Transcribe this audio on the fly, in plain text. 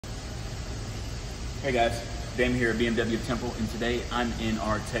Hey guys, Damon here at BMW Temple, and today I'm in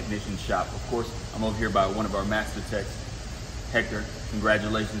our technician shop. Of course, I'm over here by one of our master techs, Hector.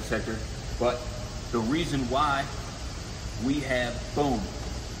 Congratulations, Hector. But the reason why we have, boom,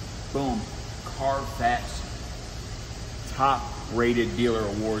 CarFax top rated dealer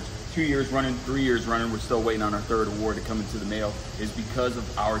awards, 2 years running, 3 years running, we're still waiting on our third award to come into the mail, is because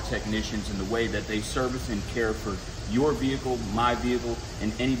of our technicians and the way that they service and care for your vehicle, my vehicle,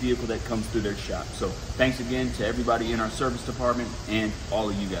 and any vehicle that comes through their shop. So thanks again to everybody in our service department and all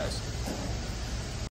of you guys.